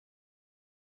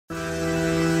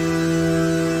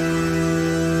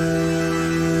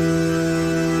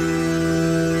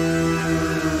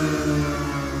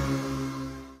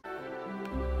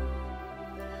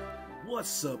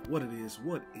What's up? What it is?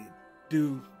 What it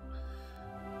do?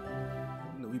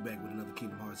 You know, we back with another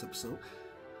Kingdom Hearts episode.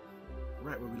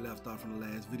 Right where we left off from the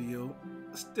last video.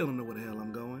 I still don't know where the hell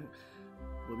I'm going,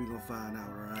 but we're gonna find out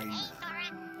right now. Hey, Sora,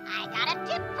 I got a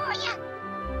tip for you.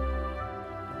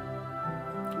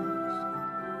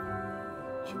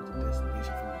 Choose the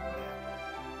destination from the map.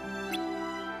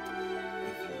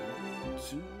 If you want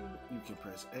to, you can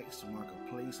press X to mark a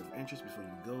place of interest before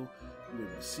you go. You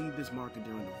will receive this marker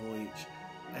during the voyage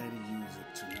and use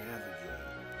it to navigate.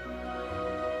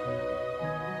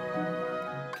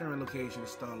 Current location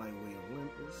is Starlight Way of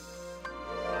Olympus.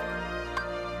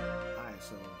 Alright,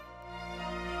 so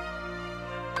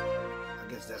I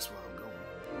guess that's where I'm going.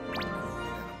 I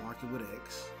gotta mark it with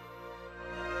X.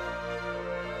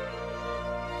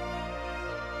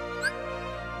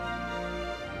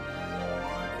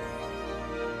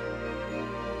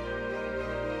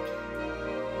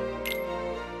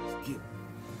 Let's get it.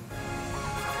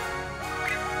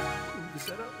 We can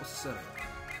set up? What's the setup?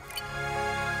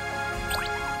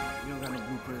 You don't got no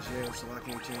blueprints yet, so I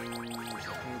can't change anything.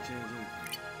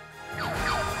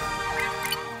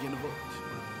 Get in the book.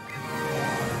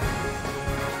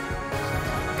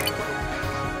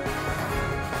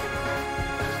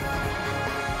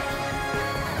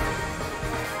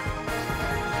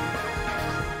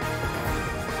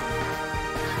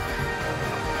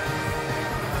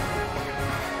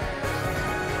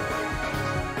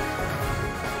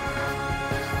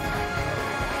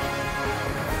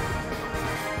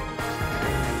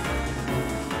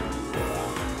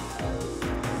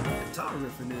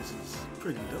 And this is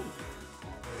pretty dope.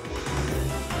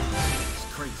 It's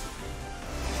crazy.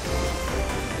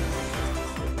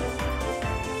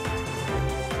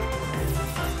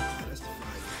 That's the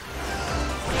flight.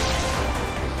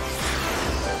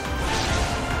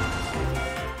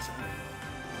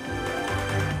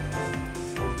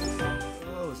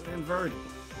 Oh, it's inverted.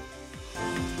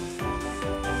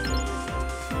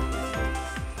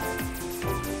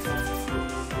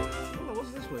 Oh,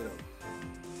 what's this way though?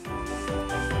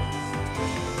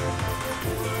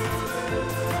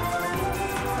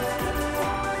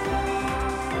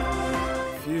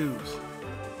 Fuse.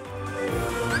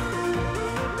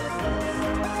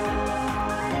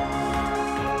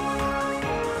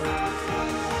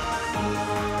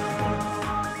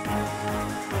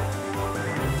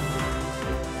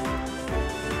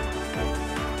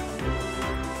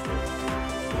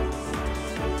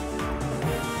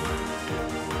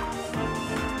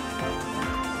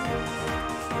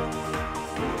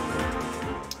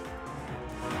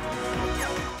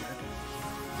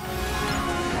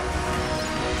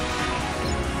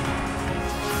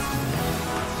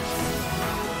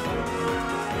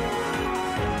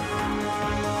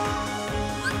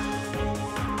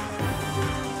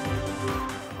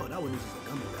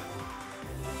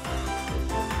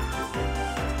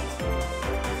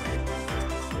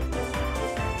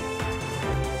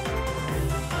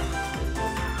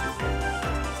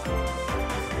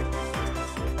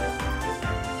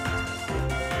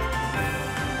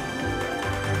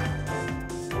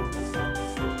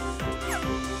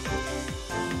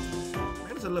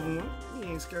 Level 1. He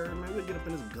ain't scared, man. We'll get up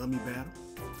in this Gummi battle.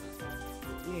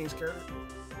 He ain't scared.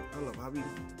 Hold up, I'll be.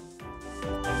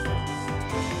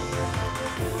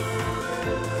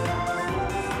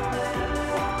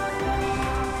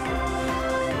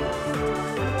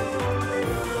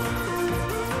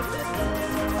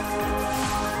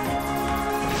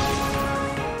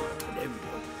 There we go.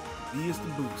 B is the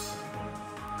boost.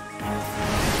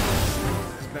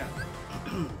 Let's battle.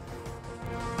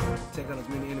 Take out as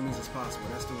many enemies as possible.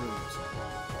 That's the rules.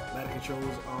 Battle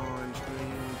controls on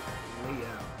screen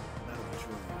layout. Battle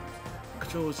controls.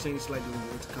 Controls change slightly when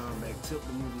you enter combat. Tilt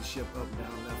to move the ship up,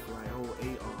 down, left, right. Hold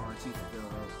A or RT for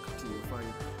continue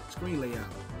fighting. Screen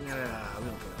layout. Yeah, we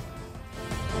don't care.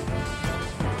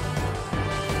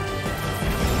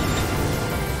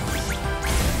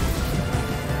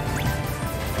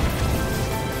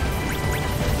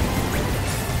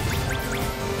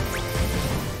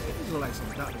 Like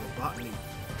some Dr. Botany.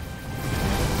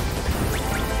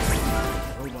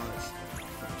 Robots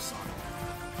from Sora.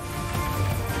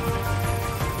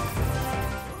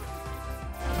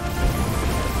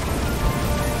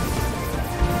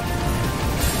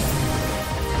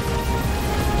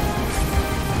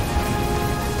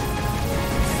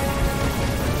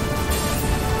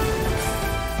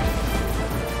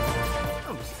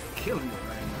 I'm just killing it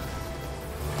right now.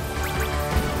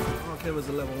 I don't care if it's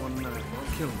a level 1 or 9, I'm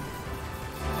killing it.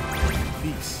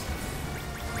 Beast.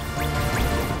 Get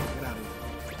out of here.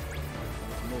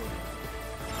 There's more.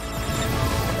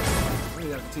 I ain't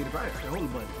gotta continue to fight. I can hold the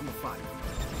button. I'm gonna fight.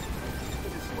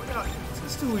 This is what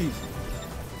It's too easy.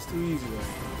 It's too easy right now.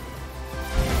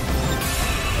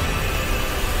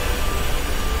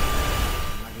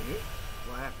 Am I gonna hit?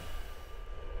 What happened?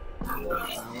 I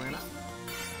ran out.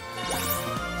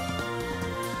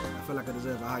 I feel like I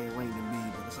deserve a higher rank than B,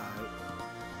 but it's alright.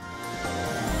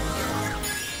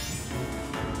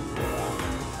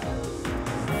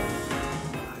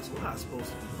 Alright, so what am I supposed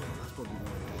to be doing? I'm supposed to be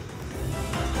doing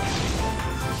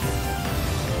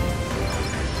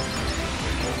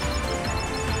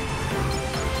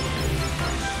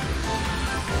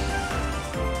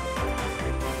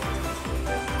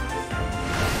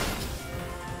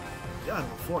y'all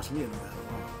gonna force me into battle.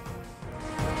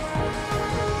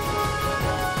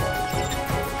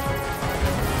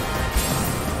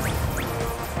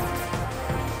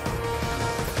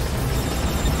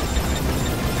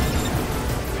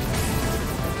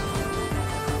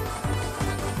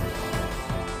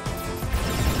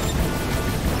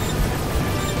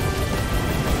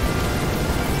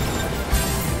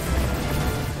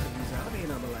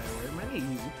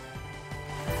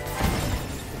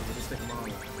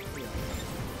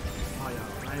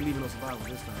 Leaving no survival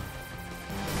this time.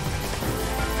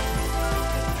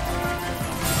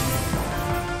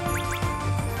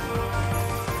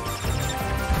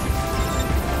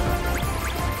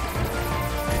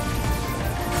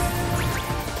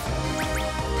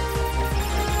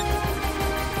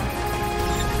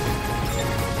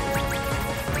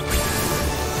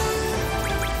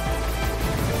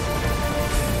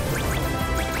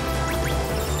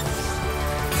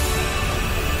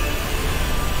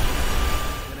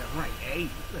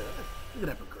 Look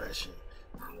at that progression.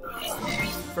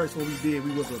 First one we did,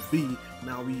 we was a B.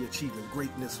 Now we achieving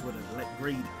greatness with a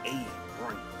grade A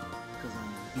rank. Because I'm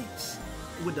a beast.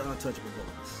 With the untouchable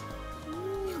bonus.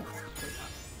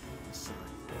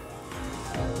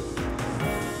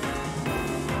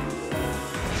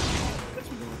 Guess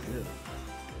we're going good.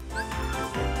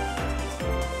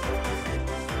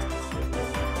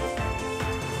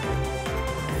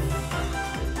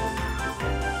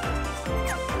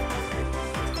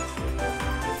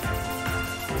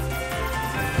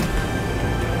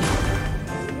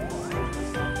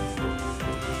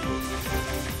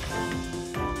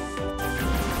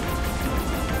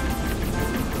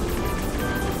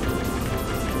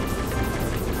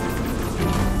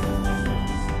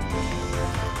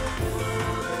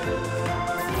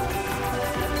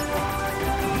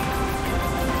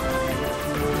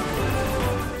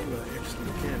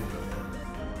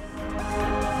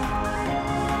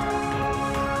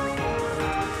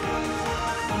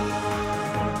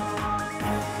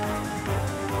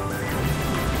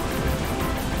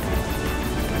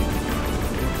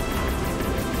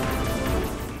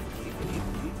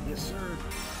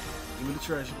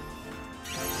 Treasure.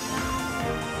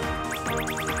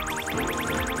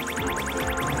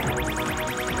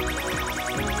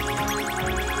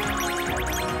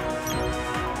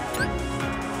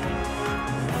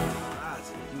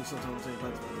 Sometimes take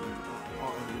back to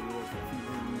all of the rewards for few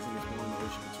enemies in this one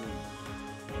ocean between.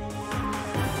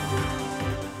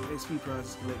 XP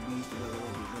prizes collect these to level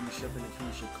up the Gummi ship and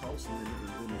increase your cost and limit the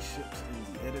Gummi ships in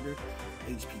the editor.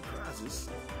 HP prizes.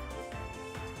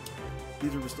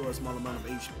 These will restore a small amount of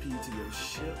HP to your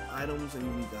ship, items, and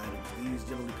unique items. These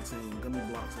generally contain Gummi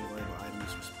blocks and rival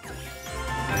items respectively.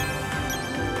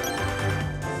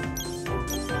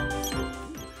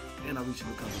 And I reach the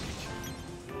combination.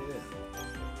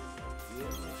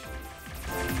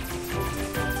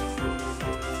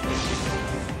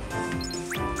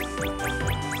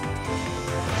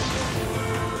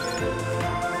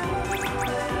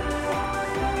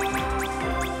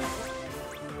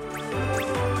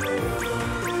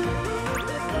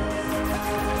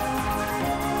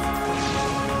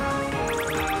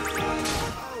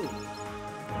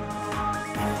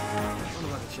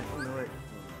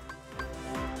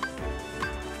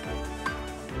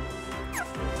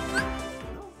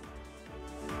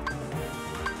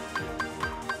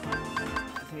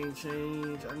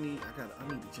 Change. I need to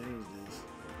change this.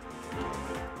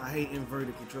 I hate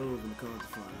inverted controls when it comes to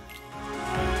flying.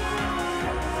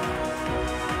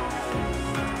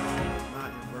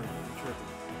 Not inverted, I'm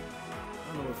tripping.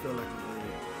 I know it feel like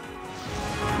inverted.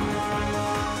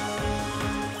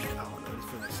 I don't know, this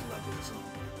feels like sloppy or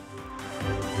something.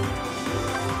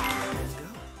 Let's go.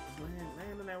 Let's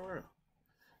land in that world.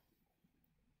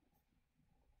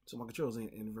 So my controls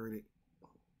ain't inverted.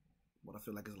 But I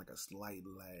feel like it's like a slight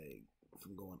lag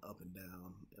from going up and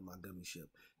down in my Gummi ship.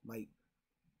 Might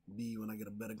be when I get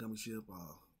a better Gummi ship,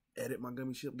 edit my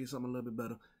Gummi ship, get something a little bit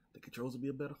better. The controls will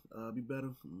be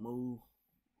better, more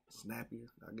snappier,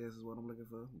 I guess is what I'm looking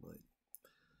for. But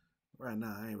right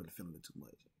now, I ain't really feeling it too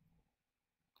much.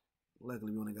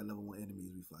 Luckily, we only got level 1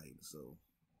 enemies we fight, so.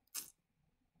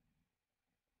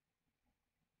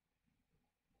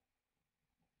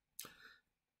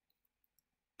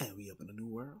 And we up in a new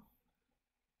world.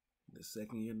 The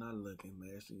second you're not looking,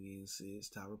 Master Yin says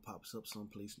Tower pops up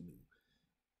someplace new.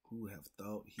 Who would have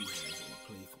thought he has a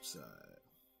playful side?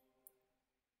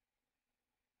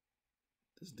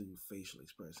 This dude facial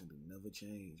expression do never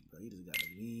change, bro. He just got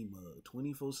the mean mug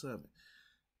 24/7.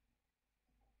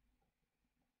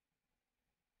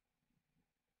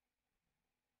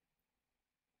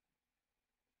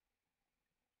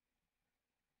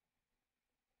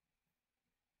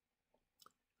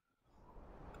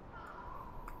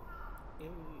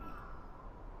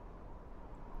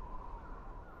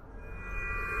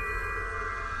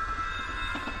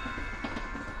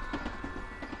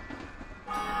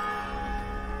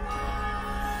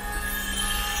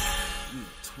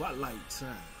 Twilight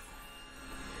time.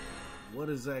 What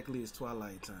exactly is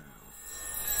Twilight time?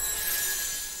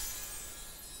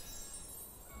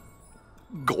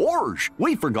 Gorge,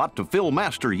 we forgot to fill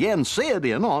Master Yen Sid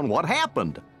in on what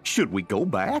happened. Should we go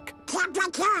back?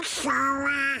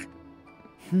 Sora.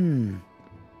 You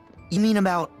mean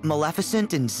about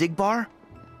Maleficent and Zigbar?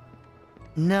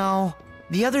 No,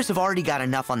 the others have already got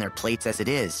enough on their plates as it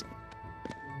is.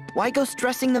 Why go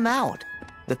stressing them out?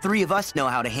 The three of us know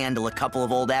how to handle a couple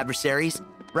of old adversaries,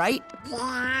 right?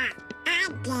 Yeah, I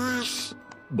guess.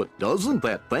 But doesn't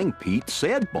that thing Pete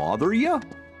said bother you?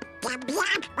 The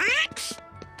black box?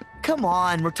 Come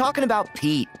on, we're talking about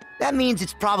Pete. That means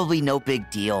it's probably no big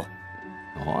deal.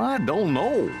 Oh, I don't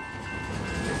know.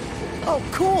 Oh,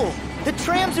 cool! The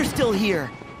trams are still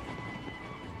here!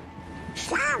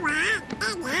 Sora,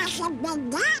 it hasn't been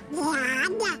that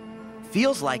long.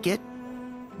 Feels like it.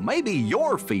 Maybe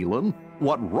you're feeling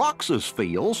what Roxas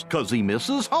feels 'cause he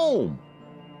misses home.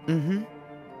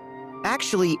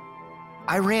 Actually,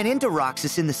 I ran into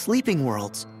Roxas in the Sleeping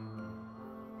Worlds.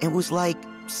 It was like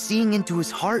seeing into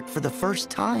his heart for the first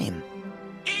time.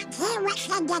 And he was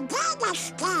in the data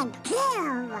scan,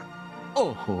 too.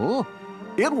 Uh-huh.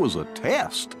 It was a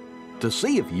test to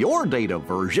see if your data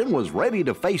version was ready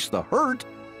to face the hurt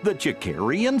that you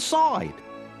carry inside.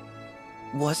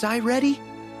 Was I ready?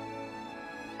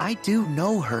 I do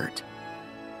know hurt.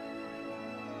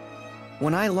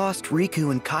 When I lost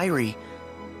Riku and Kairi,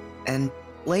 and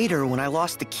later when I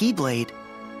lost the Keyblade,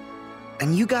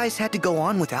 and you guys had to go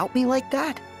on without me like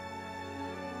that?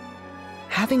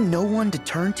 Having no one to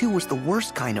turn to was the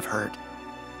worst kind of hurt,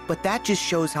 but that just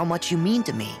shows how much you mean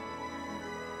to me.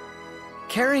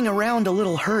 Carrying around a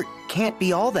little hurt can't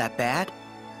be all that bad.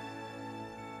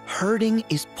 Hurting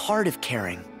is part of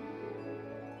caring.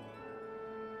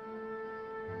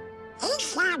 He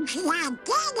sounds like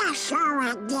Data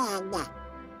Sora did.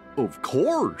 Of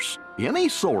course. Any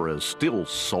Sora's still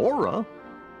Sora.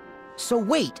 So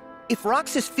wait, if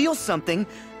Roxas feels something,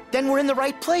 then we're in the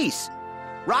right place.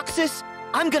 Roxas,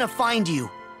 I'm gonna find you.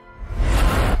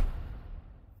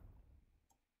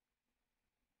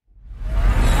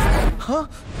 Huh?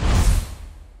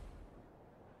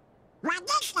 What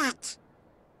is that?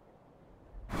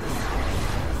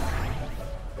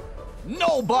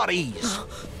 Nobody's!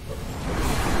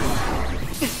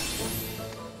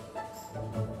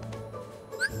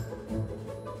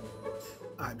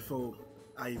 Alright, before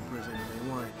I even press anything,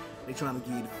 one, they trying to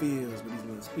give you the feels with these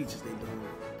little speeches they doing.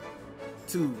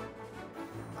 Two,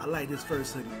 I like this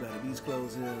first hoodie better. These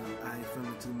clothes here, I ain't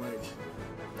feeling too much.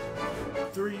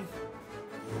 Three,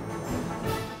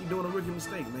 he doing a rookie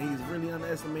mistake, man. He's really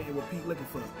underestimating what Pete looking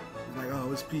for. He's like,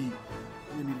 oh, it's Pete.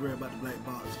 We need to worry about the black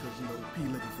box because, you know, Pete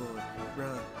looking for it.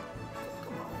 Bruh,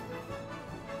 come on.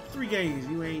 3 games,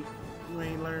 you ain't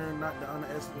learned not to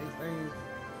underestimate things.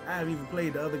 I haven't even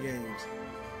played the other games.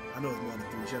 I know it's more than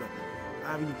 3, shut up.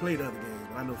 I haven't even played the other games,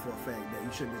 but I know for a fact that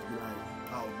you shouldn't just be like,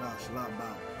 oh, nonchalant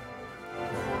about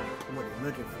what they're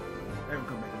looking for. They're gonna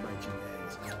come back and bite you in the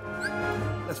ass.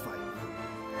 Let's fight.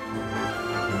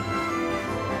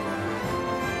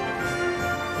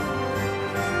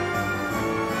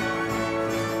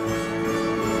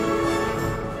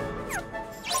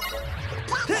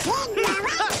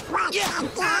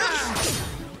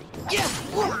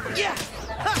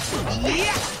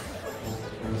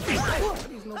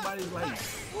 Nobody's like,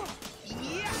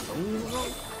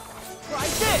 Try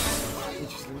this!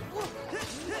 interesting.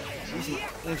 These are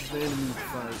interesting enemies to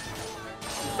fight.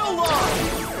 So long!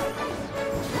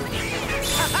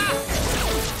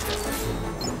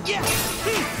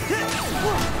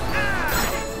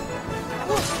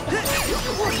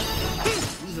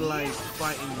 These are like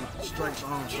fighting Stripes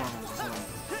Armstrongs or something.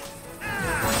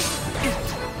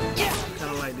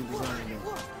 Kind of like the design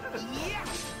though.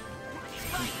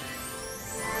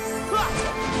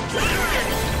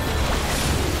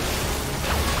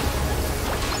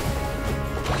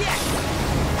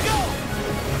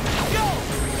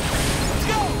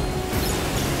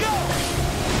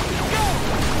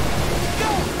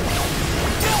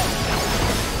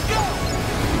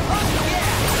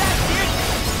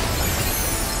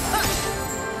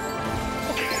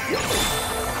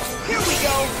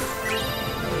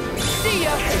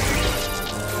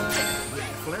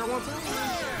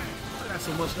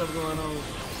 stuff going on.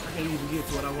 I can't even get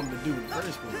to what I wanted to do in the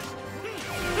first place.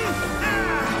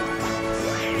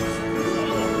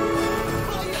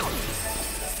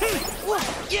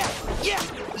 Yeah, yeah,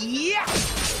 yeah,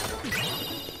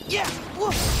 yeah.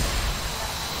 Whoa.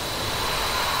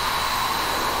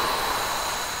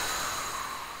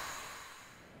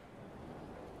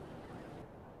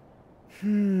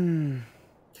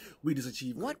 We just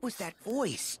achieved. What was that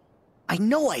voice? I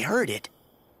know I heard it.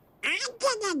 I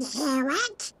didn't hear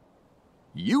it.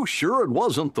 You sure it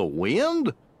wasn't the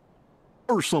wind?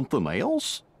 Or something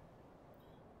else?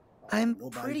 I'm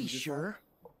Nobody pretty just- sure.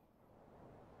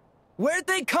 Where'd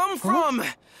they come from?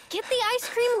 Get the ice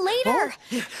cream later.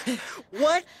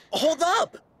 What? Hold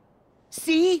up!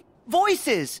 See?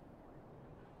 Voices!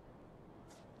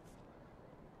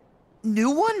 New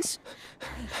ones?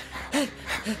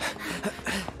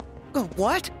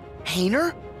 What?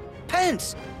 Hainer?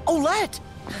 Pence? Olette?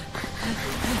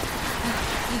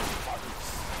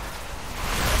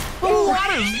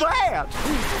 What is that?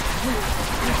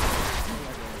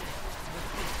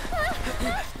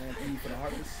 Stampede for the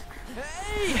Heartless.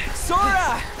 Hey,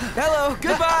 Sora! Hello,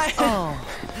 goodbye! Oh.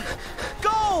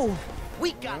 Go!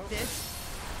 We got this.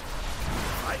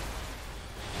 Fight.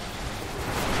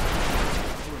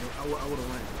 I would have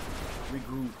went,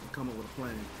 regroup, and come up with a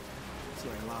plan. It's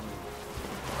like a lot of.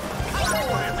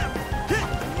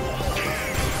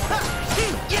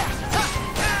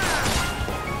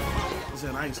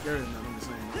 Listen, I ain't scared of nothing. I'm just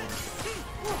saying.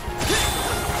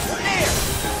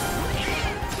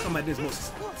 Come at this more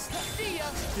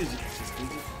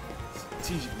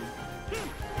strategically.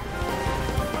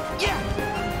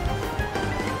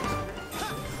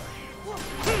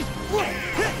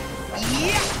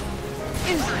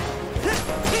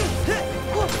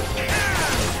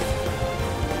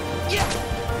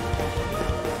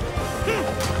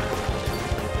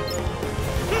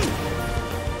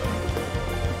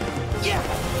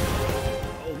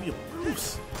 Oh, we a Bruce.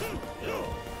 Yo.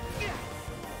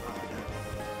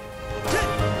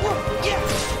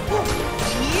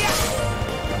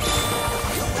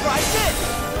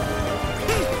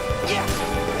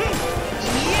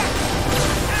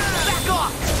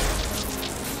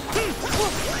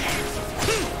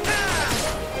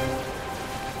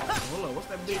 Hold on, what's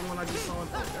that big one I just saw?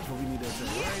 That's what we need to do.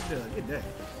 Right there. Get that.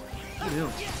 Get him.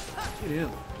 Get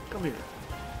him. Come here.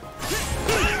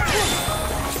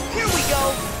 Here we go.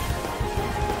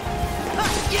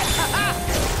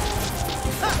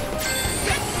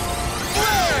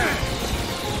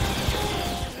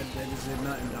 That just did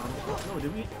nothing, Donald. No,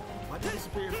 did we? Why did it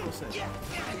disappear for a second?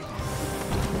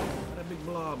 That big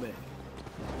blob back.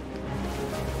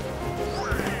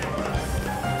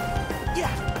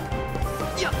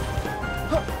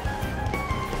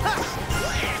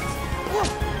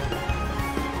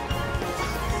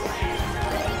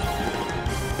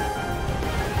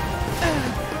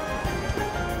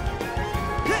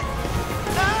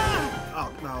 Oh,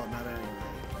 no, not that ain't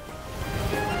right.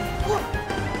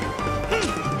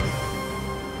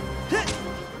 I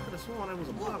could have sworn there was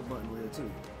a block button here too.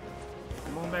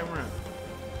 Come on back around.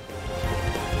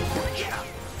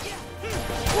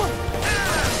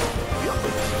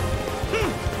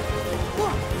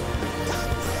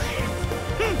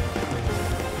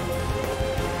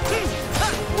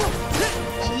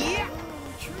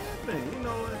 Tripping, you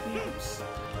know what, peeps?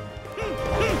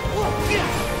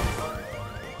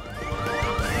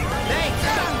 Thanks.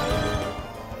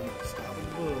 Oh, you stop the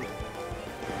bug.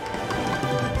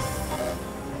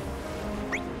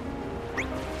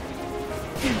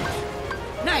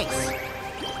 Nice.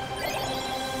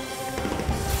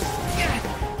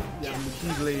 Yeah, the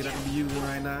keyblade I can be using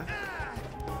right now.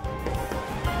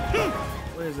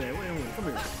 Where's that? Wait a minute, come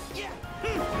here.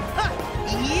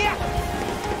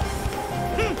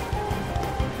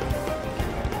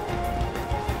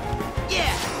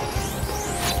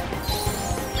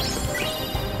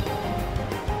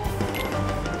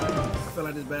 I feel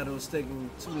like this battle is taking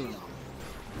too long.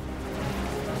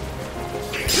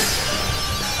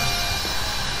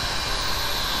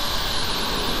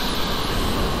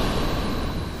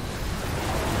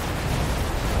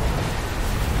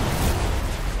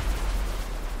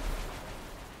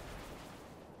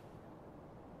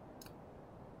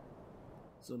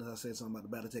 As soon as I said something about the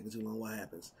battle taking too long, what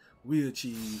happens? We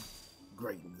achieve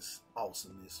greatness,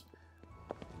 awesomeness.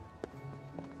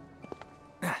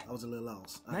 I was a little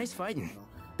lost. Nice fighting. You know.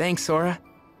 Thanks, Sora.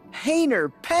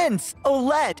 Hainer, Pence,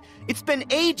 Olette. It's been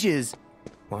ages.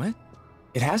 What?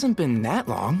 It hasn't been that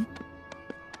long.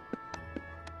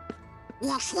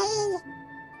 You see?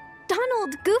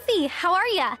 Donald, Goofy, how are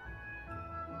ya?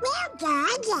 We're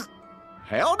good.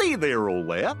 Howdy there,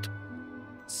 Olette.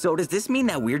 So does this mean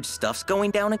that weird stuff's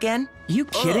going down again? You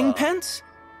kidding, Pence?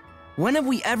 When have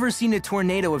we ever seen a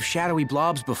tornado of shadowy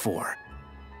blobs before?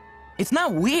 It's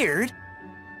not weird.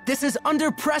 This is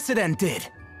unprecedented.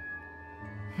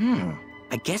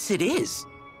 I guess it is.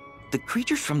 The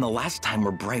creatures from the last time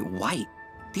were bright white.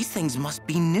 These things must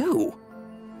be new.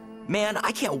 Man,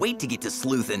 I can't wait to get to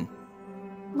sleuthin'.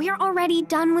 We're already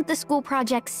done with the school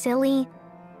project, silly.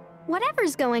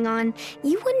 Whatever's going on,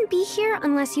 you wouldn't be here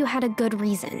unless you had a good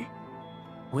reason.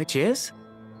 Which is?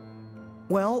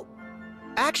 Well,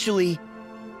 actually,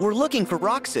 we're looking for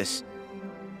Roxas.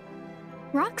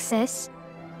 Roxas?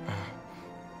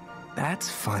 That's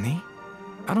funny.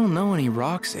 I don't know any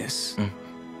Roxas,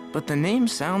 but the name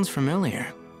sounds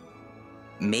familiar.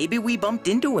 Maybe we bumped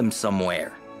into him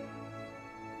somewhere.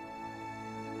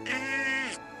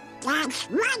 That's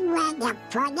one way to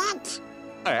put it.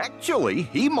 Actually,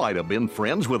 he might have been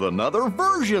friends with another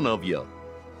version of you.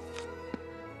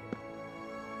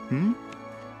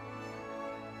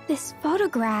 This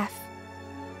photograph.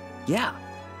 Yeah,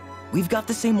 we've got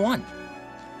the same one.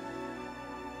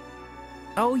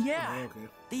 Oh yeah, Okay.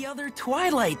 the other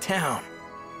Twilight Town.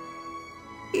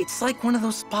 It's like one of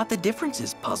those spot the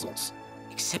differences puzzles,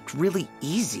 except really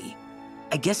easy.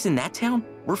 I guess in that town,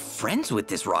 we're friends with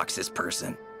this Roxas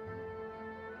person.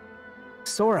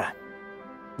 Sora,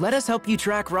 let us help you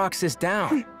track Roxas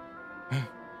down.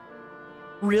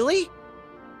 Really?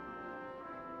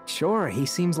 Sure, he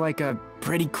seems like a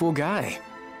pretty cool guy.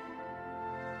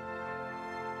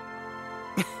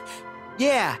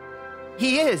 Yeah,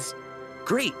 he is.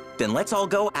 Great, then let's all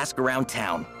go ask around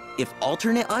town. If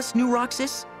alternate us knew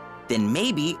Roxas, then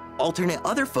maybe alternate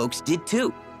other folks did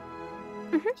too.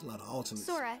 There's a lot of alternates.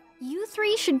 Sora, you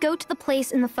three should go to the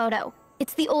place in the photo.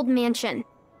 It's the old mansion.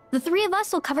 The three of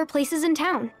us will cover places in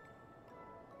town.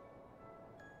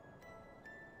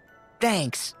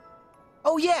 Thanks.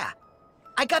 Oh yeah,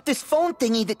 I got this phone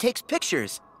thingy that takes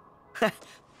pictures.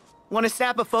 Want to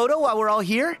snap a photo while we're all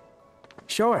here?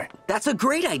 Sure. That's a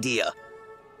great idea.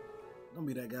 Don't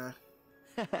be that guy.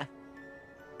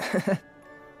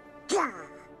 Duh.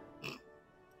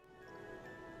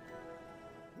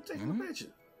 I'm taking a picture.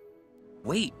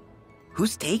 Wait,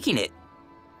 who's taking it?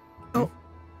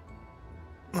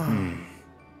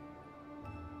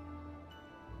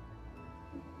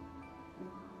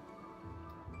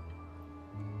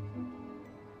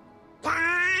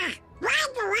 Why do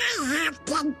I have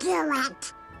to do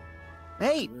it?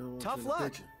 Hey, We don't want to tough take a luck.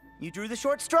 picture. You drew the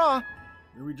short straw.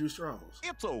 Here we drew straws.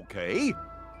 It's okay.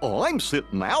 I'm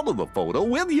sitting out of the photo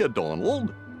with you,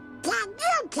 Donald. Can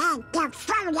you take the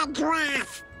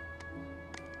photograph?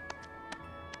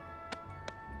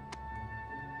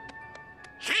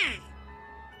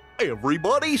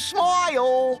 Everybody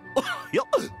smile. Yup.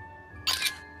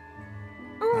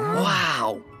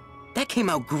 Wow, that came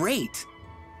out great.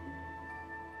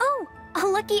 Oh, a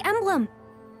lucky emblem.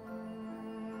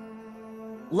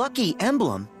 Lucky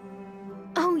emblem.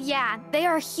 Oh yeah, they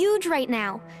are huge right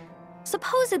now.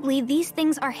 Supposedly, these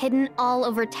things are hidden all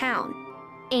over town.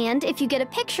 And if you get a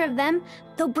picture of them,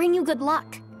 they'll bring you good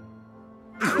luck.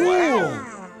 Cool.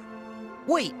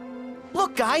 Wait,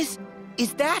 look guys,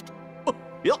 is that?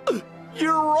 Yup,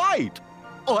 you're right.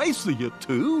 I see it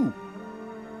too.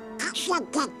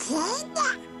 Should the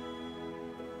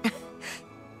kid?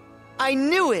 I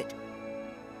knew it.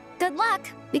 Good luck,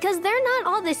 because they're not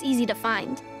all this easy to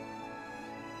find.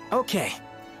 Okay,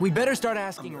 we better start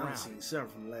asking I've around. seen several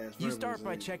from the last You version start of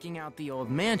by this. checking out the old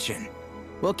mansion.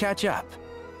 We'll catch up.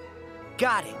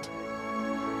 Got it.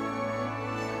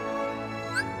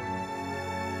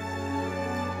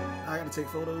 I gotta take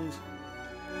photos.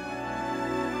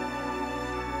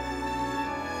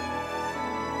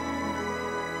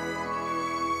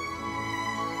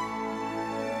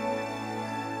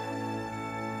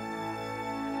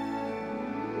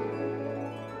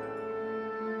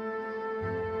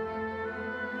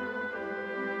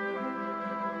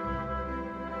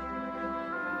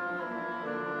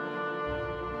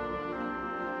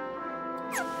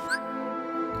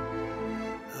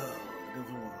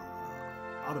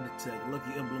 Auto detect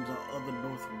lucky emblems on other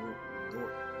Northwood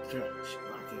Church.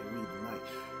 I can't read tonight.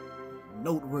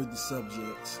 Noteworthy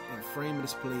subjects and frame of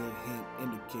display and hand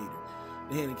indicator.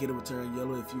 The hand indicator will turn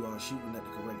yellow if you are shooting at the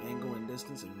correct angle and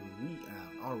distance, and we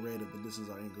have or red if the distance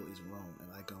or angle is wrong. An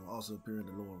icon will also appear in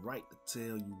the lower right to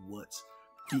tell you what's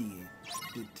being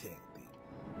detected.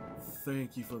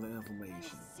 Thank you for the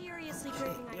information. Seriously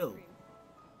craving ice cream.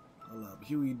 Hold up,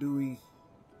 Huey, Dewey,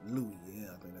 Louie. Yeah,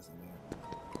 I think that's the name.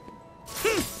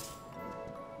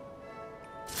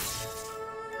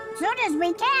 Soon as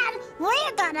we can,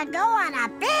 we're gonna go on a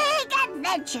big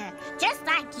adventure, just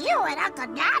like you and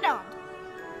Uncle Donald.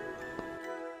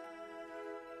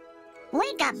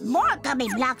 We got more gummy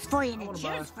blocks for you I to wanna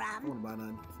choose buy. I from. wanna buy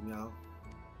nothing from y'all.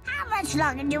 How much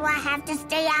longer do I have to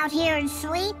stay out here and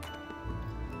sweep?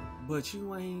 But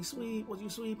you ain't sweep. What you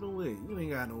sweeping with? You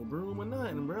ain't got no broom or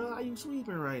nothing, bro. How you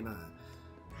sweeping right now?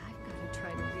 I've got to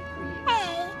try to recreate.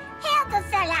 Hey, help a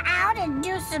fella out and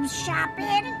do some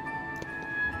shopping.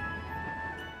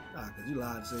 Nah, cause you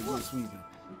lied to say go sweeping.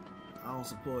 I don't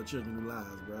support children who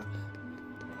lies, bro.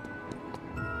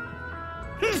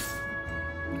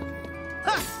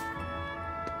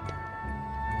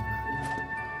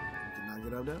 Can I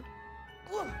get up there?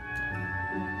 I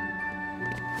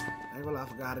ain't gonna lie, I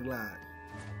forgot how to glide.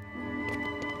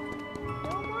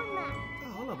 No more map.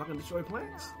 Oh, hold up, I can destroy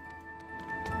plants?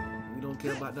 We don't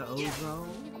care about the ozone?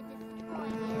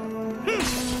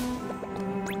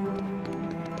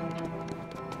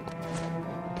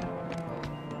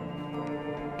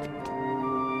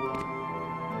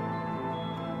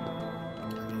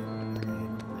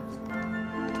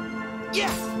 Yeah!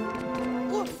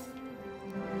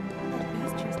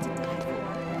 He's just to die for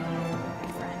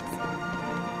friends.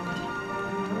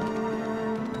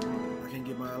 I can't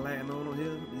get my Latin on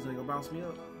here. These ain't gonna bounce me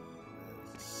up.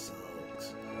 That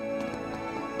sucks.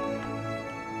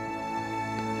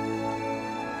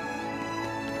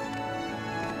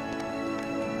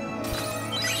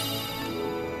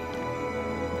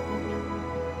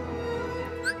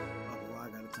 Oh, I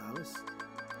got a time. Let's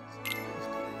do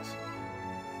this.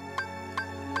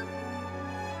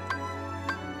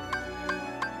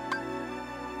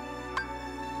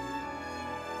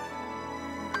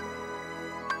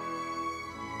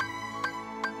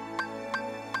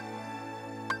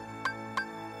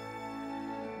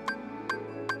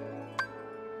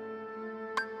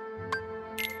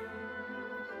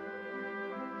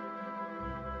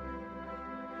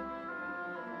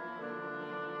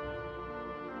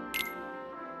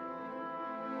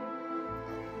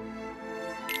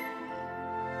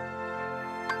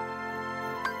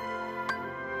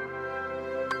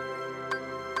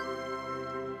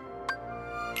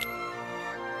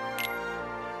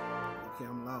 Okay,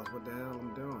 I'm lost. What the hell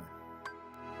I'm doing?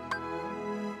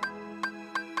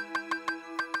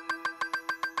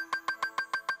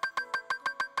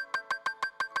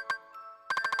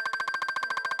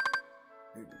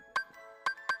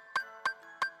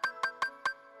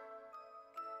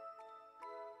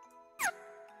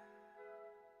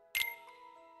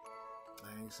 I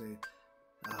ain't say.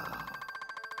 Ah.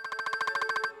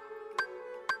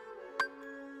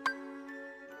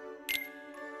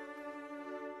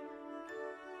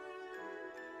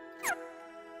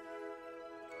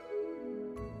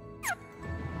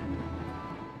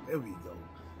 There we go.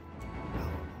 Now,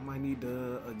 I might need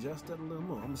to adjust that a little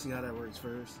more. I'm gonna see how that works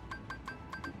first.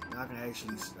 Now I can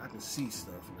see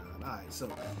stuff now. All right, so.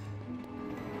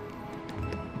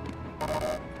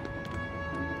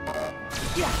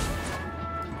 Yeah!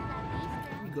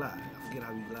 We glide. I forget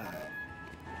how we glide.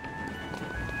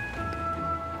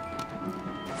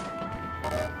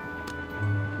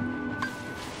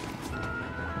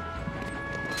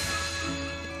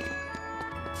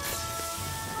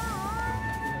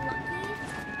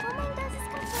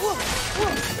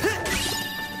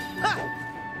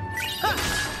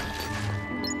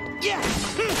 Yeah!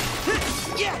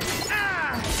 Yeah!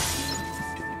 Ah!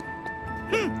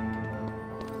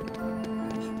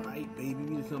 That's right, baby.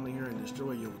 We just come in here and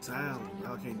destroy your town.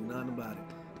 Y'all can't do nothing about it.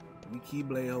 We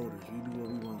Keyblade holders. We do what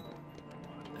we want.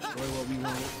 Destroy what we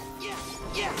want. Yeah!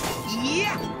 Yeah!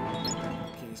 Yeah!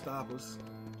 Can't stop us.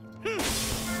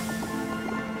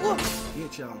 Whoa!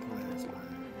 Get y'all plans, man.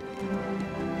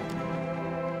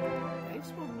 Ain't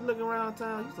supposed to be looking around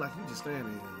town. You like you just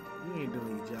standing here. You ain't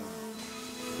doing your job.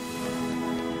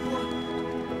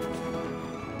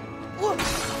 Whoa!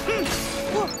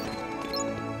 Whoa!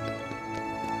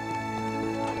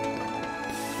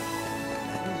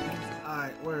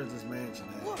 Alright, where is this mansion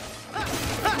at?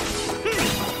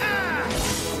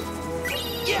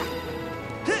 Yeah!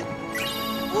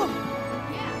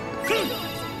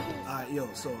 Alright, yo,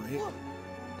 so here.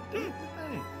 Dang.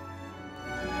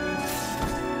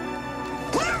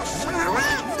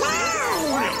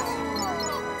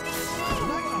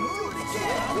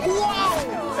 Wow!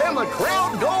 And the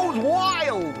crowd goes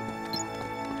wild!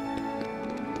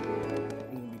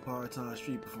 We gonna be part-time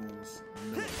street performers.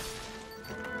 No.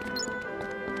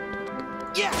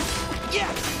 Yeah!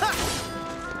 Yeah! Ha!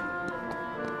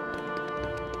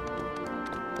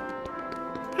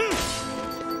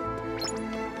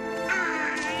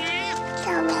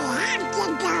 So we have to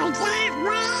go that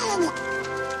way.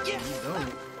 Yeah! You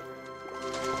don't.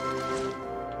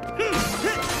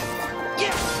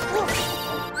 Yeah!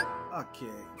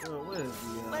 Okay. Well, where is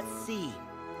the Let's see.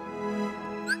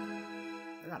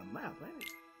 got a map, ain't it?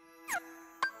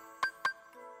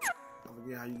 I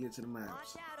forget how you get to the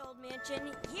maps. Watch out, old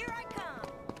mansion. Here I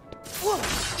come. Whoa!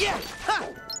 Yeah! Ha!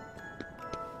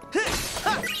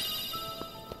 Ha!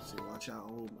 See, watch out.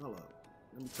 Hold up.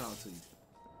 Let me talk to you.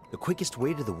 The quickest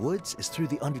way to the woods is through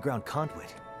the underground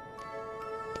conduit.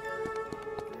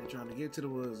 Ain't trying to get to the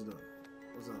woods though.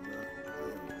 What's up, bro?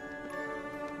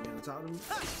 You wanna talk to me?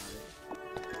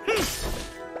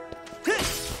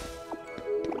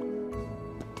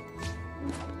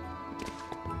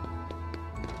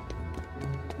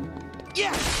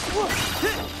 Yeah! Whoa!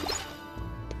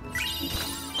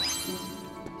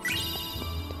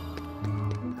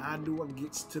 How do I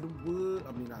get to the wood?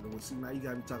 I mean, I don't see. Now you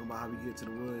gotta be talking about how we get to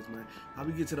the woods, man. How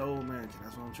we get to the old mansion?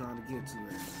 That's what I'm trying to get to,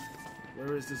 man.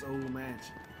 Where is this old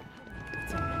mansion?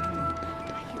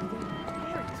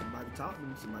 Somebody talk to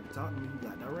me. Somebody talk to me. You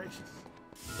got directions.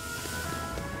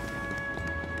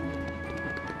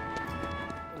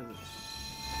 What is this?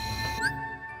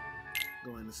 Go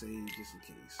ahead and save just in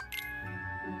case.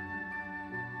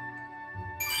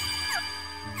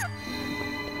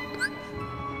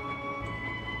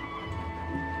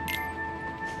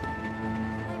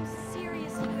 I'm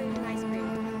seriously craving ice cream.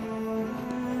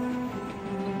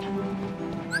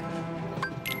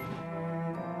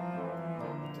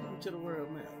 Take me to the world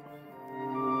map.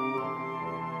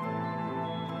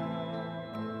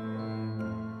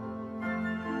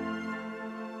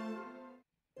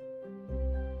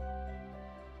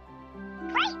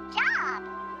 Great job!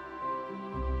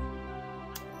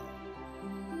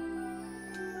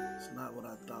 It's not what I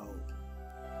thought.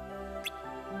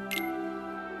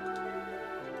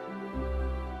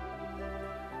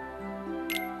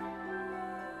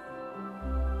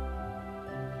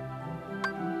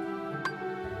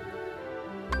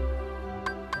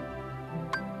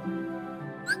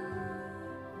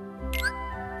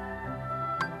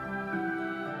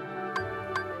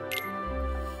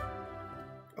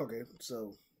 Okay,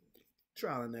 so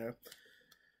trial and error.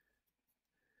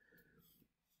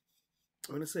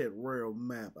 When it said world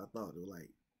map, I thought it was like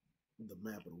the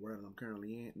map of the world I'm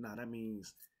currently in. Nah, that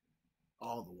means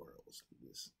all the worlds.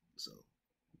 So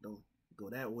don't go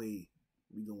that way.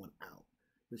 We going out,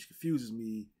 which confuses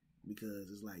me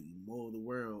because it's like you mold the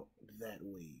world that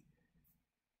way.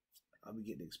 I'll be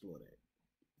getting to explore that.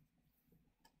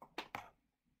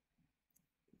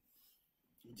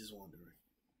 I'm just wondering.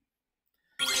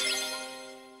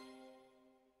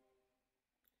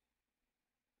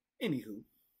 Anywho,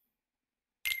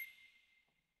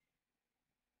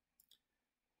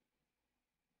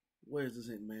 where's this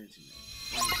hidden mansion?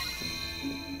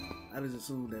 I just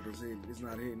assume that it's hidden. It's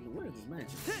not hidden. Where is this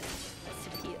mansion? Let's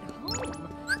be at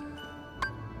home.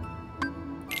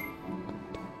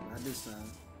 Not this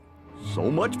time. So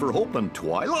much for hoping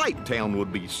Twilight Town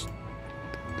would be.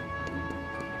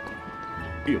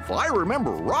 If I remember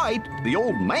right, the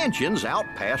old mansion's out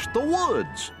past the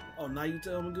woods. Oh, now you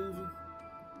tell me, Goofy?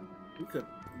 We could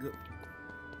go.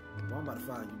 Well, I'm about to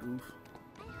find you, Goof.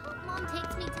 I hope Mom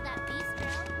takes me to that bistro.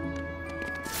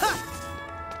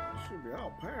 Should be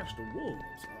out past the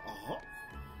woods.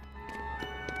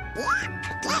 Yeah,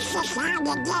 this is how you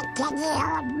get to the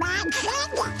old mansion.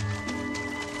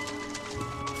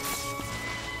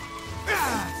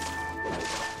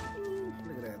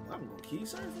 Look at that. I'm gonna key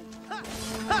surfing.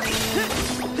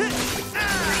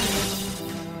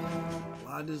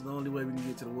 Why this is the only way we can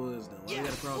get to the woods, though? Why we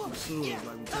gotta cross through the sewers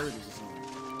like we turtles or something?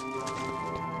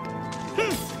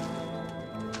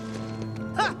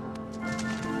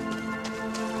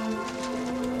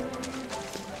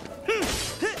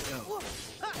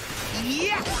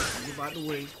 Yeah! Get out the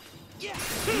way. Yeah!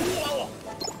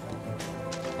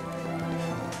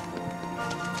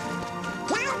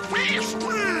 Go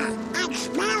faster! It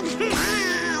smells bad!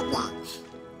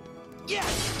 Yeah!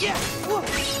 Yeah! Whoa.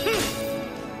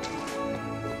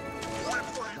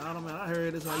 Nah, man, I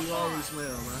heard this how you always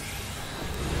smell, man.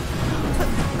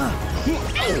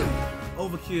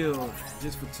 Overkill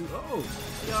just for two. Oh,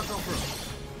 where y'all come from?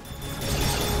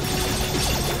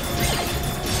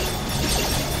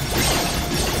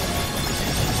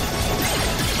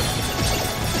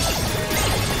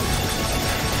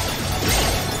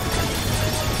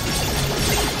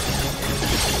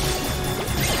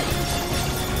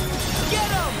 Get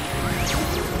him!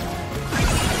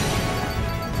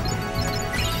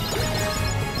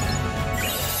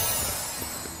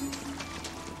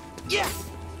 Yeah!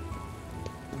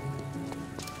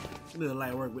 A little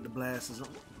light work with the blasters.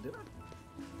 Did I?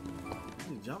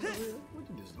 You jump over here? What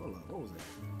you just? Hold on. What was that?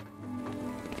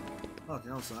 Okay,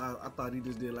 I'm sorry. I thought he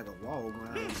just did like a wall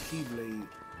grind with a keyblade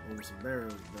over some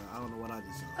barrels, but I don't know what I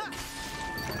just saw.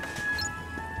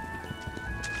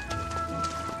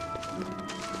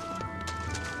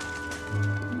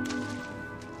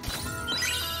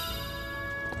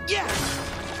 Yeah!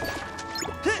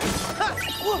 They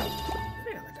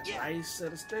got like a nice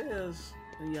set of stairs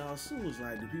in y'all sewers.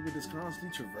 Like, do people just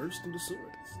constantly traverse through the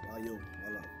sewers? Oh, yo,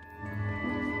 hello.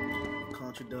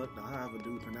 Contraduct, or however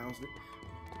dude pronounced it.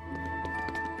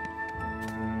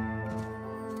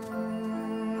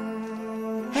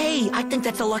 Hey, I think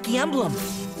that's a lucky emblem.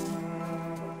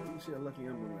 You see a lucky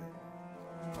emblem there.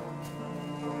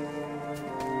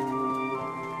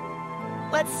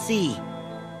 Let's see.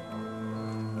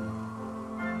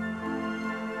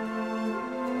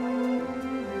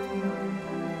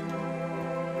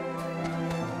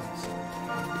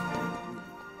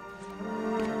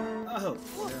 Oh,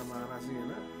 never mind, I see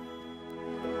that.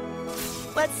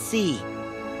 Let's see.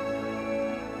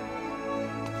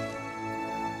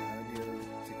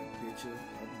 Take a picture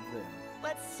of them.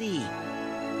 Let's see.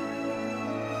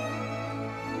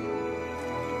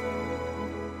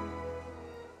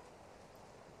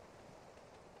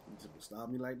 You just gonna stop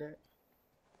me like that?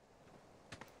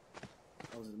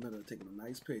 I was in the middle of taking a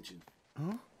nice picture.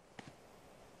 Huh?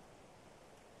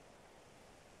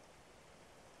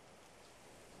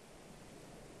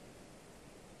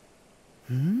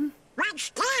 Hmm? What's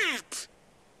that?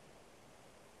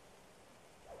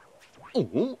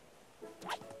 Oh,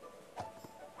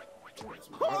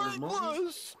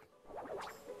 Heartless.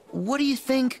 What do you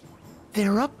think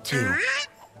they're up to?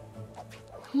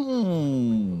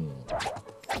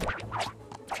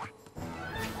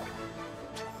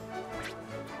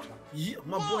 Yeah,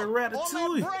 my boy on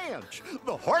Ratatouille. that branch,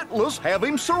 the Heartless have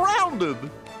him surrounded.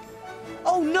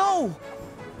 Oh no!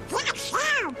 Let's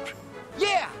help!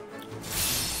 Yeah!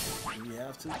 Do we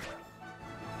have to?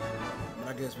 But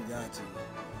I guess we got to.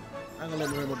 I'm gonna let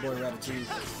me hear my boy Ratatouille.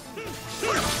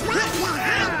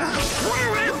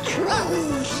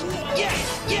 Yeah!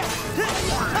 Yeah!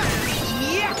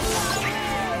 Yeah!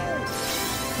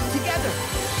 Together!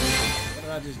 What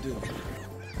did I just do?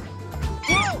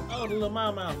 Whoa! Oh, the little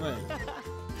mouth thing.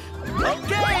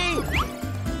 Okay!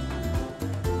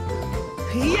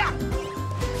 Yeah!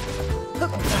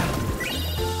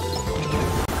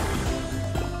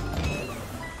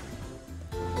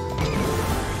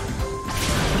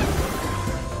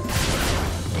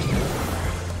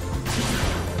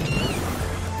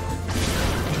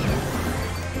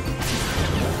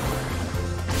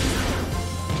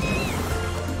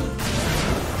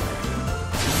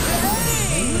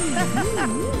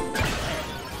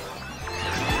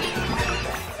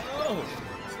 Oh,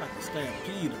 it's like a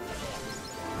stampede.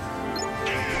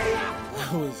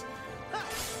 That was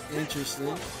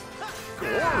interesting.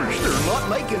 Gosh, they're not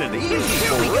making it easy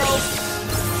Here we for go! us.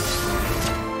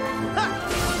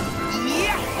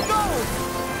 Yeah! Go!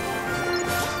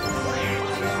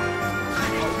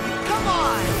 Come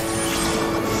on!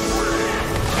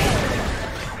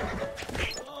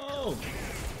 Oh!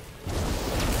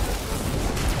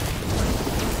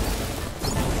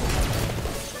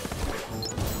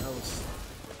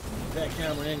 That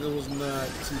camera angle was not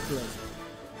too pleasant.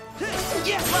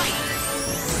 Yeah, right!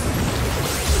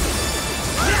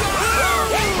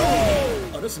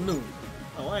 Oh, this is new.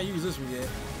 Oh, I ain't used this one yet.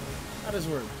 How does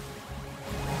this work?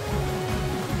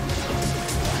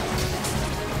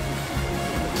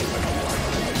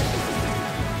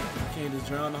 Can't just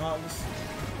drown the Heartless?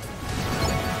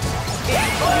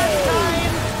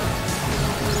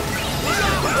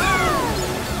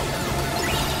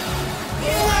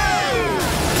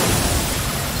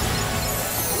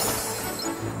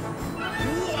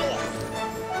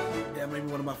 Yeah, maybe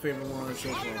one of my favorite ones so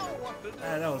far.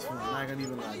 Ah, that was fun. I ain't gonna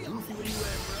even lie. Goofy, where you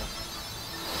at, bro?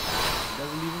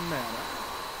 Doesn't even matter.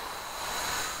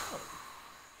 Oh.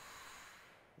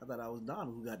 I thought I was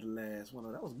Donald who got the last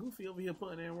one. That was Goofy over here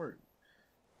putting in work.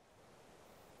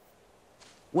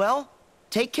 Well,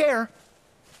 take care.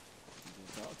 I'm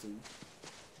gonna talk to you.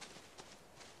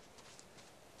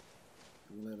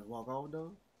 You let her walk off,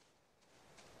 though?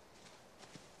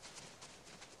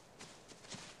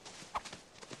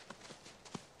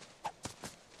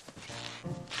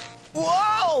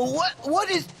 Whoa! What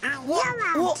is... Whoa!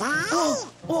 Whoa!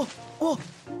 Whoa! Whoa!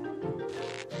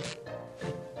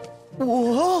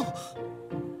 Whoa!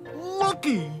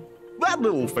 Looky, that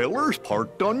little feller's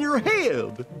parked on your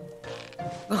head.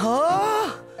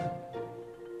 Huh?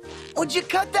 Would you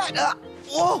cut that?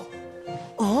 Whoa!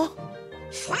 Huh?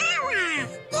 Sora,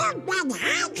 you've been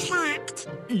handshaked.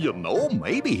 You know,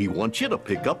 maybe he wants you to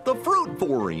pick up the fruit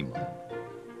for him.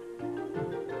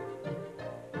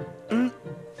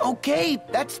 Okay,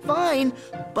 that's fine,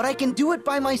 but I can do it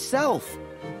by myself.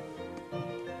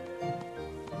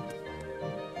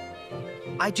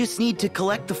 I just need to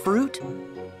collect the fruit.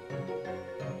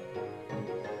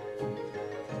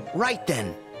 Right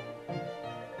then.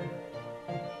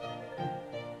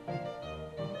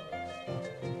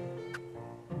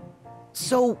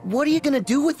 So, what are you gonna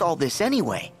do with all this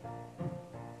anyway?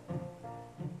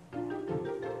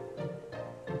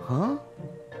 Huh?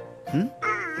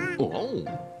 Oh.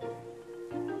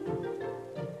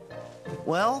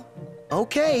 Well,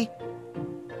 okay.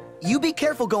 You be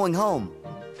careful going home.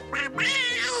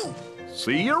 Bye-bye.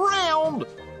 See you around.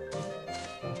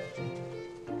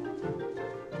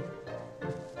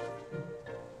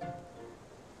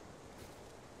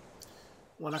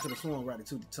 Well, I could have sworn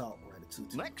Ratatouille talk.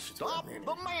 Ratatouille. Next stop,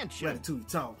 the mansion. Ratatouille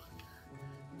talk.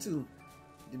 Two.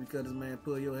 Did because this man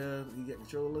pull your hair, he got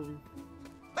control of you?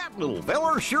 That little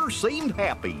feller sure seemed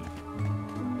happy.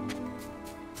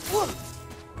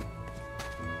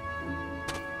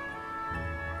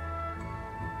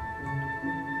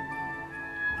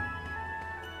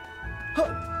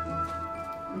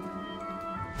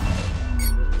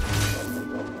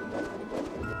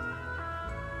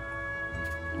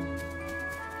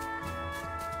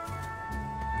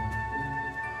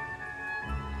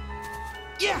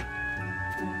 Yeah!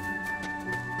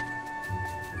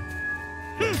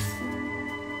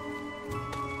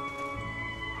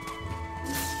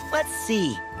 Let's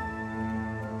see.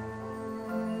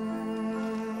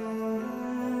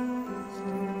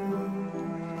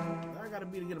 I gotta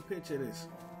be to get a picture of this.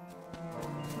 I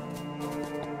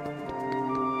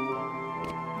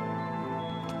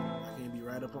can't be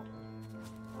right up on.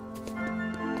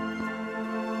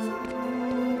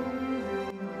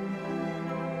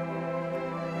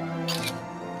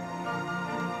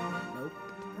 Nope,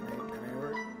 that ain't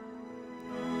work.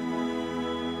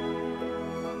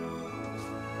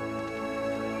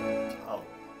 Oh.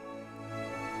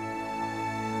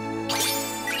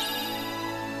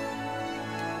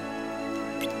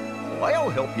 I'll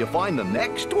help you find the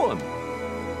next one.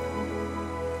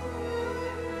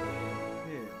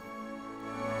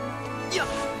 Yeah.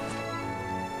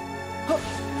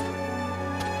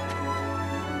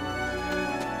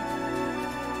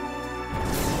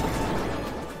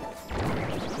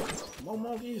 More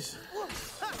monkeys. No,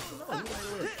 you ain't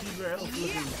with a key girl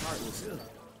looking heartless.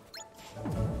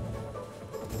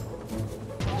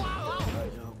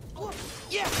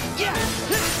 Yeah, yeah!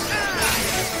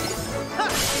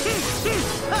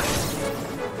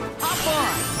 Hop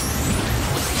on!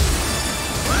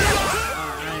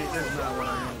 That's not what I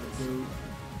wanted to do.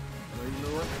 But you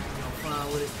know what? I'm fine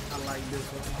with it. I like this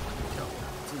one.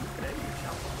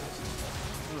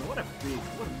 What a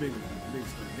big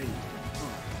thing.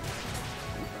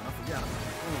 I forgot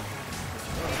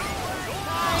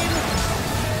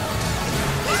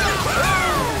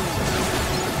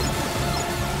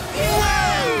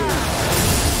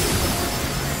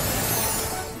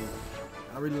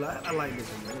I like this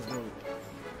one. Let's go.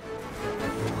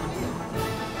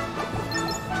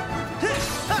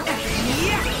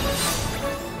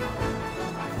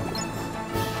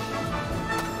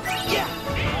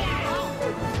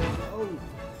 Oh,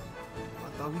 I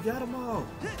thought we got them all.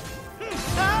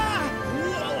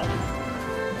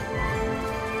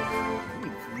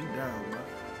 You down, right?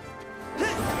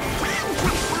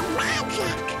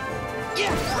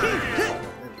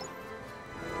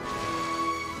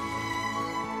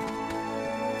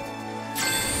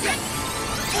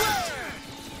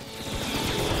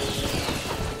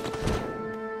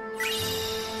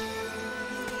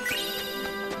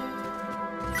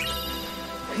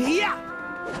 Yeah!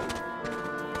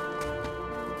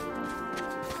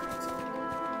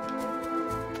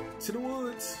 To the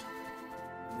woods.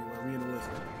 We in the woods.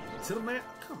 To the man.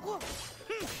 Come on.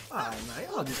 Alright, man.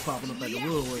 Y'all just popping up at the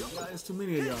woodwork. There's too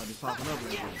many of y'all just popping up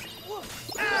like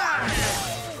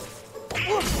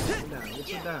this.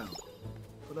 Get down.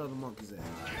 What other monkeys at?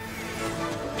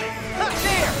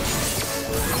 There!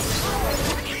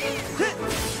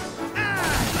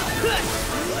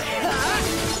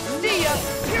 See ya!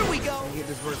 Here we go! Get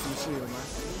this verse from the shield, man.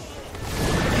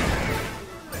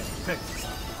 Peck.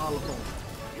 All up on.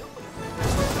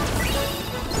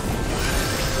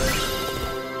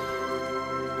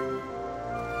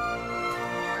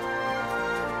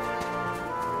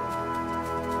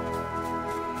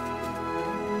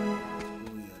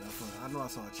 I know I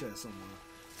saw a chest somewhere.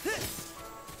 Let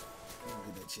me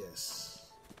get that chest.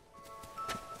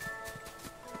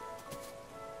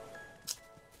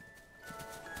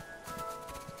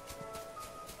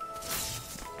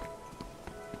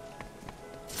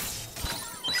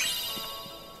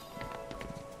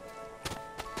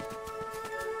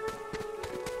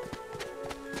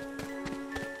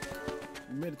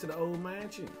 We made it to the old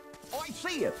mansion. Oh, I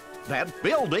see it. That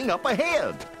building up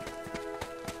ahead.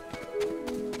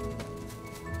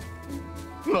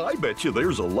 I bet you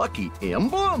there's a lucky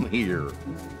emblem here.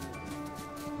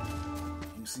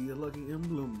 You see a lucky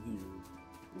emblem here.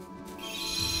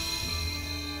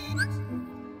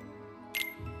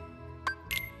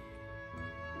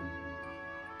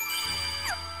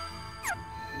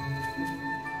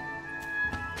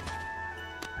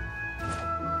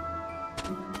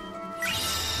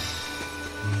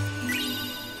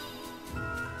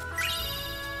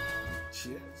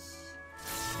 Cheers.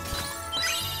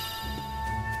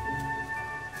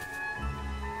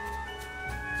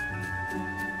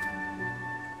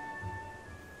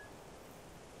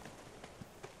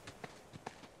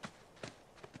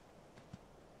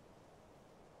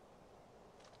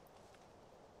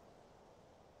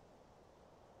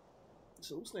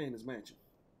 So who's staying in this mansion?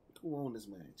 Who owns this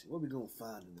mansion? What we gonna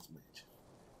find in this mansion?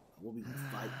 What we gonna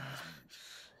fight in this mansion?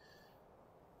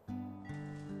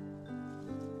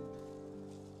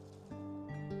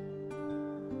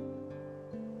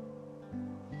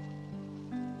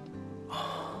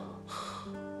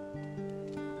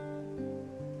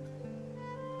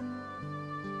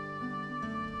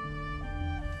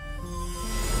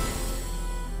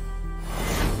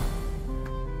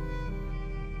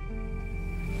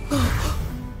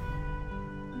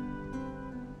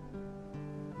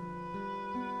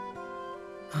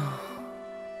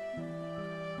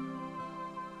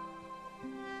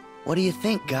 What do you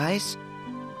think, guys?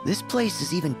 This place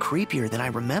is even creepier than I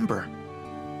remember.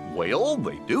 Well,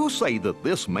 they do say that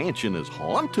this mansion is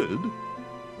haunted.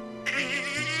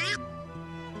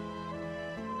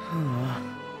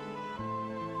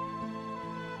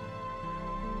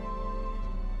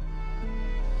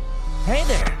 Hey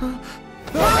there!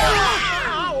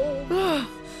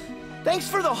 Thanks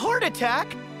for the heart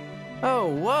attack! Oh,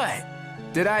 what?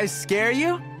 Did I scare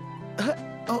you?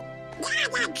 Not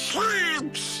a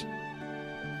chance.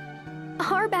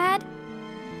 Our bad.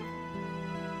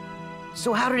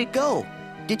 So how did it go?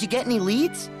 Did you get any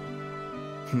leads?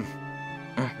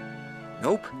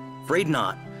 Nope, afraid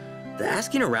not. The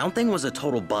asking around thing was a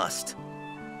total bust.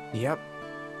 Yep.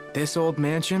 This old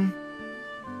mansion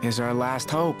is our last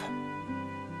hope.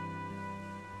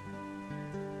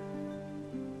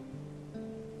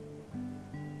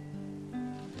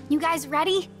 You guys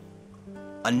ready?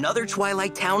 Another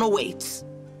Twilight Town awaits.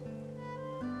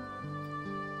 You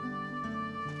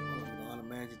know how to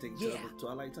manage taking each other to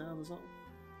Twilight Town or something?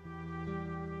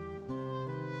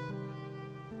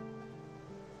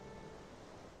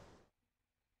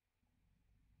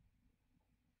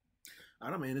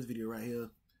 Alright, I'm in this video right here.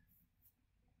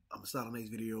 I'm gonna start the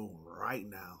next video right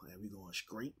now, and we're going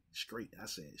straight. I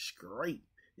said straight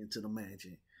into the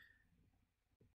mansion.